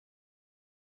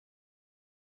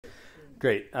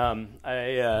Great.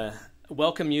 I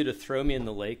welcome you to throw me in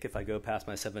the lake if I go past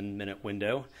my 7-minute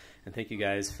window. And thank you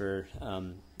guys for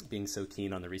being so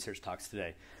keen on the research talks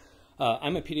today.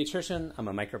 I'm a pediatrician, I'm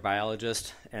a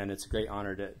microbiologist, and it's a great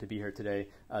honor to be here today.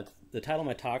 The title of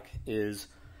my talk is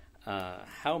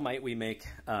How Might We Make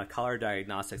Cholera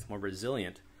Diagnostics More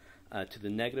Resilient to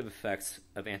the Negative Effects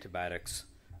of Antibiotics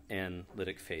and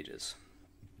Lytic Phages.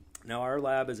 Now, our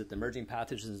lab is at the Emerging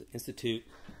Pathogens Institute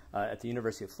at the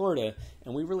University of Florida,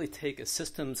 and we really take a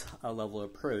systems level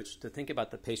approach to think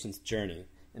about the patient's journey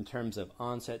in terms of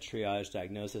onset, triage,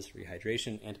 diagnosis,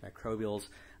 rehydration, antimicrobials,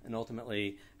 and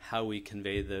ultimately how we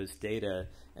convey those data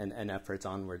and efforts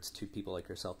onwards to people like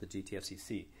yourself, the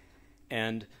GTFCC.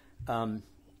 And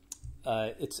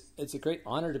it's a great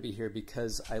honor to be here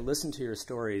because I listen to your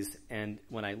stories, and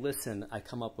when I listen, I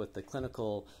come up with the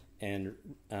clinical and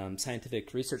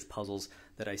scientific research puzzles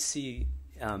that I see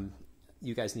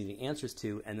you guys needing answers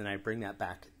to, and then I bring that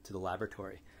back to the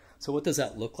laboratory. So what does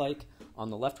that look like?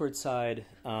 On the leftward side,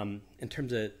 in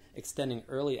terms of extending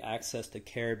early access to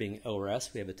care being ORS,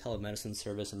 we have a telemedicine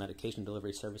service and medication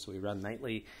delivery service we run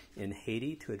nightly in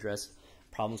Haiti to address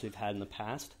problems we've had in the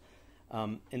past.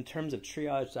 In terms of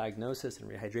triage, diagnosis, and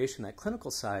rehydration, that clinical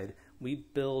side, we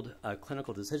build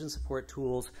clinical decision support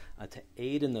tools to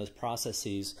aid in those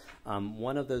processes.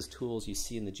 One of those tools you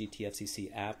see in the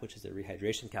GTFCC app, which is a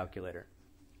rehydration calculator.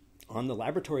 On the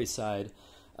laboratory side,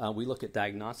 we look at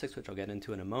diagnostics, which I'll get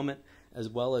into in a moment, as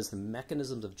well as the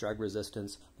mechanisms of drug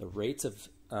resistance, the rates of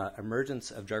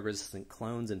emergence of drug-resistant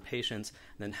clones in patients,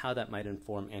 and then how that might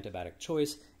inform antibiotic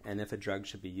choice and if a drug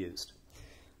should be used.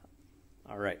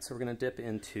 All right, so we're going to dip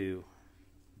into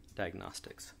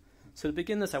diagnostics. So to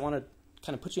begin this, I want to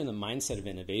kind of put you in the mindset of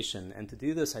innovation. And to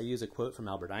do this, I use a quote from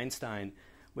Albert Einstein,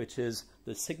 which is,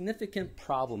 "The significant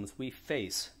problems we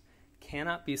face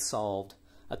cannot be solved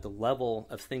at the level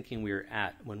of thinking we are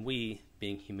at when we,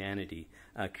 being humanity,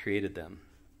 created them."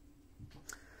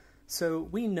 So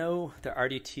we know that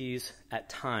RDTs at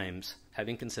times have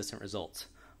inconsistent results.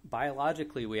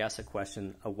 Biologically, we ask the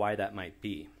question of why that might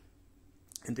be.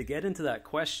 And to get into that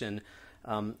question,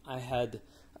 I had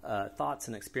thoughts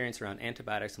and experience around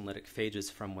antibiotics and lytic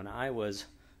phages from when I was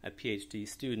a PhD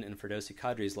student in Firdousi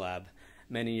Qadri's lab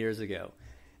many years ago.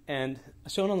 And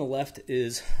shown on the left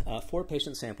is 4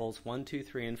 patient samples, 1, 2,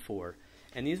 3, and 4.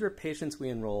 And these were patients we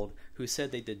enrolled who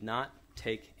said they did not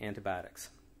take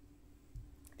antibiotics.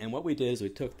 And what we did is we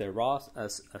took their raw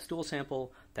stool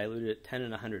sample, diluted it 10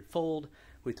 and 100-fold.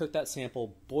 We took that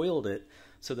sample, boiled it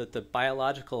so that the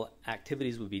biological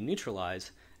activities would be neutralized,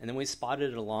 and then we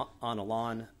spotted it on a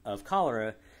lawn of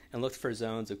cholera and looked for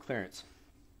zones of clearance.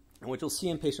 And what you'll see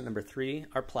in patient number 3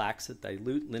 are plaques that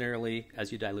dilute linearly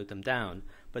as you dilute them down.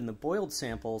 But in the boiled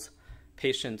samples,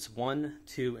 patients 1,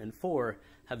 2, and 4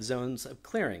 have zones of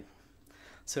clearing.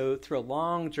 So through a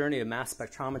long journey of mass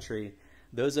spectrometry,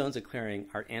 those zones of clearing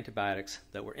are antibiotics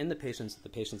that were in the patients that the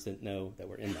patients didn't know that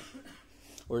were in them,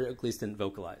 or at least didn't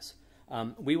vocalize.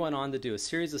 We went on to do a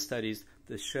series of studies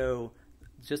to show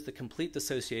just the complete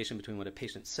dissociation between what a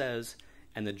patient says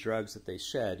and the drugs that they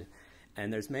shed.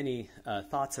 And there's many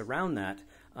thoughts around that,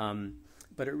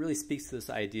 but it really speaks to this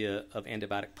idea of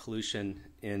antibiotic pollution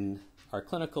in our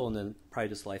clinical and then probably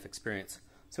just life experience.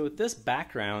 So with this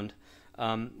background,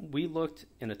 we looked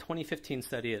in a 2015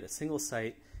 study at a single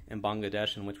site in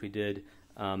Bangladesh in which we did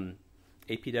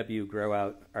APW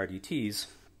grow-out RDTs,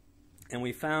 and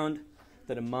we found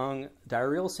that among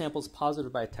diarrheal samples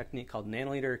positive by a technique called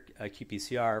nanoliter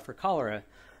qPCR for cholera,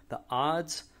 the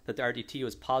odds that the RDT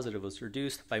was positive was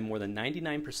reduced by more than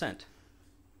 99%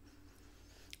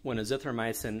 when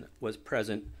azithromycin was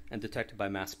present and detected by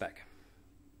mass spec.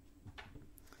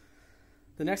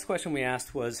 The next question we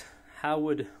asked was, how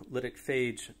would lytic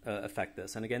phage affect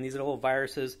this? And again, these are all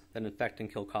viruses that infect and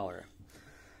kill cholera.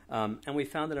 And we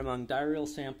found that among diarrheal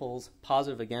samples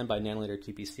positive again by nanoliter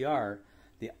qPCR,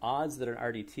 the odds that an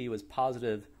RDT was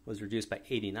positive was reduced by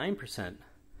 89%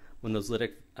 when those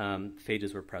lytic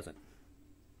phages were present.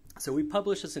 So we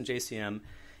published this in JCM,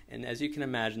 and as you can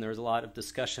imagine, there was a lot of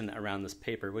discussion around this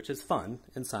paper, which is fun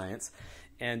in science,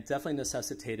 and definitely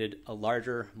necessitated a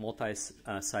larger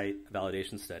multi-site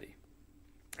validation study.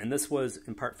 And this was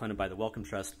in part funded by the Wellcome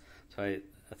Trust, so I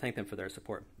thank them for their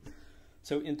support.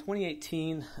 So in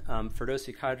 2018,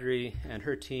 Firdousi Qadri and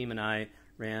her team and I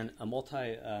ran a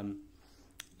multi-center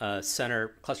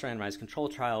cluster randomized control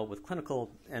trial with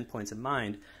clinical endpoints in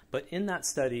mind. But in that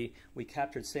study, we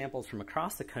captured samples from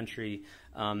across the country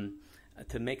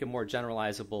to make a more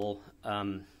generalizable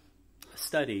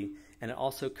study, and it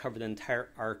also covered the entire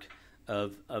arc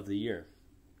of the year.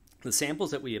 The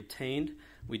samples that we obtained,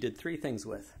 we did 3 things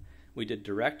with. We did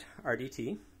direct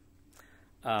RDT,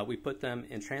 we put them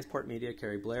in transport media,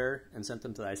 Carrie Blair, and sent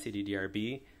them to the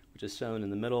ICD-DRB, which is shown in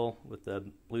the middle with the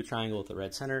blue triangle with the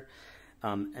red center.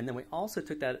 And then we also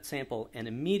took that sample and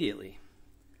immediately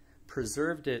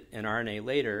preserved it in RNA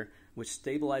later, which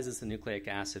stabilizes the nucleic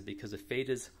acid because the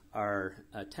phages are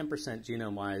 10%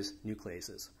 genome-wise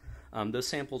nucleases. Those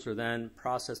samples were then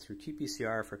processed through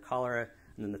qPCR for cholera,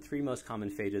 and then the three most common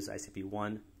phages,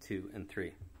 ICP1, 2, and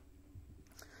 3.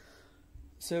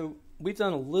 So we've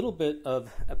done a little bit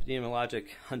of epidemiologic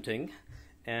hunting,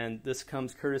 and this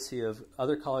comes courtesy of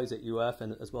other colleagues at UF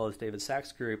and as well as David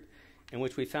Sachs' group, in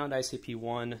which we found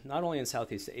ICP1 not only in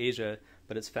Southeast Asia,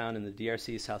 but it's found in the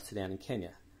DRC, South Sudan, and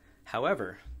Kenya.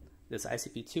 However, this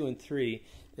ICP2 and 3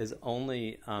 is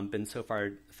only been so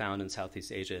far found in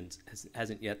Southeast Asia and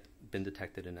hasn't yet been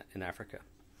detected in Africa.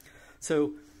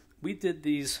 So we did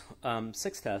these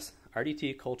 6 tests,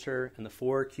 RDT, culture, and the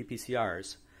 4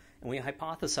 qPCRs, and we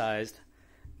hypothesized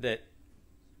that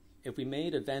if we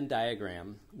made a Venn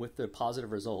diagram with the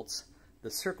positive results,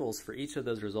 the circles for each of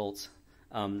those results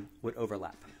would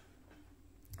overlap.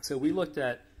 So we looked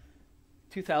at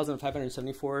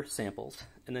 2,574 samples,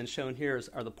 and then shown here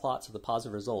are the plots of the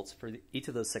positive results for each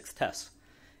of those 6 tests,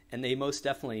 and they most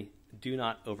definitely do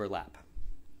not overlap.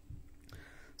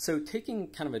 So taking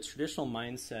kind of a traditional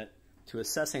mindset to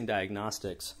assessing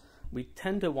diagnostics, we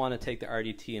tend to want to take the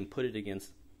RDT and put it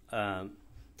against a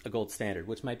gold standard,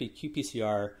 which might be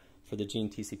qPCR for the gene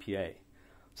TCPA.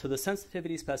 So the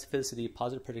sensitivity, specificity,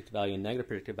 positive predictive value, and negative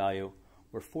predictive value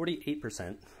were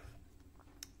 48%,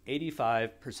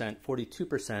 85%,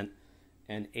 42%,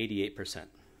 and 88%.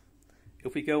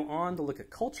 If we go on to look at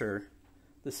culture,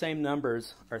 the same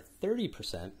numbers are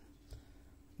 30%,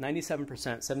 97%,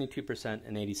 72%,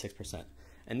 and 86%.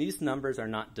 And these numbers are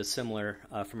not dissimilar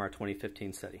from our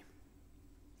 2015 study.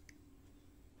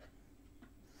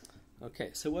 Okay,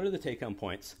 so what are the take-home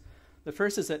points? The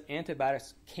first is that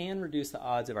antibiotics can reduce the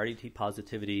odds of RDT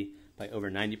positivity by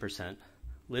over 90%.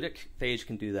 Lytic phage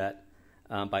can do that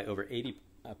by over 80%.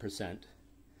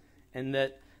 And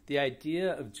that the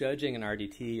idea of judging an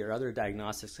RDT or other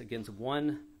diagnostics against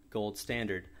one gold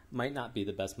standard might not be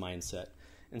the best mindset.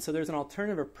 And so there's an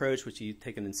alternative approach, which you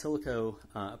take an in silico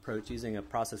approach using a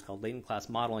process called latent class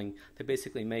modeling to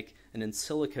basically make an in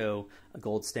silico a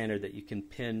gold standard that you can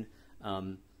pin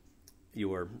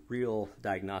your real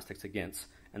diagnostics against.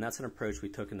 And that's an approach we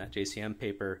took in that JCM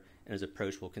paper, and is an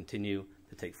approach we'll continue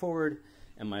to take forward.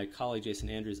 And my colleague Jason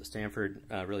Andrews at Stanford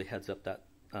really heads up that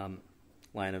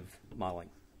line of modeling.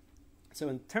 So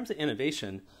in terms of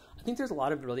innovation, I think there's a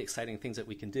lot of really exciting things that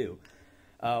we can do.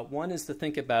 One is to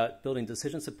think about building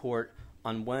decision support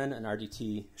on when an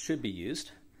RDT should be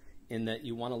used, in that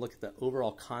you want to look at the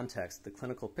overall context, the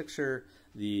clinical picture,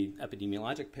 the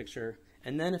epidemiologic picture,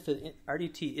 and then if an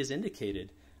RDT is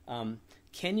indicated,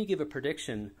 can you give a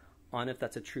prediction on if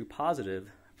that's a true positive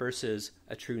versus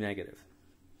a true negative?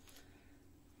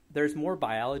 There's more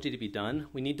biology to be done.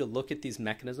 We need to look at these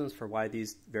mechanisms for why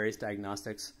these various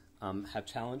diagnostics have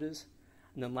challenges.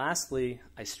 And then lastly,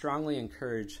 I strongly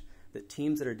encourage that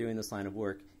teams that are doing this line of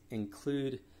work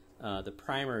include the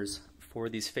primers for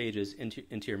these phages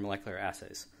into your molecular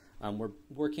assays. We're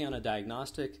working on a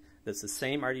diagnostic that's the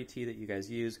same RDT that you guys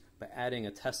use, but adding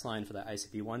a test line for the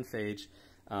ICP1 phage,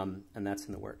 and that's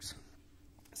in the works.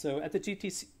 So at the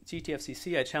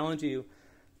GTFCC, I challenge you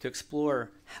to explore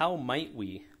how might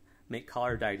we make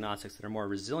cholera diagnostics that are more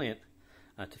resilient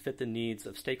to fit the needs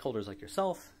of stakeholders like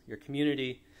yourself, your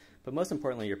community, but most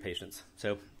importantly, your patients.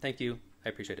 So thank you. I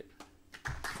appreciate it.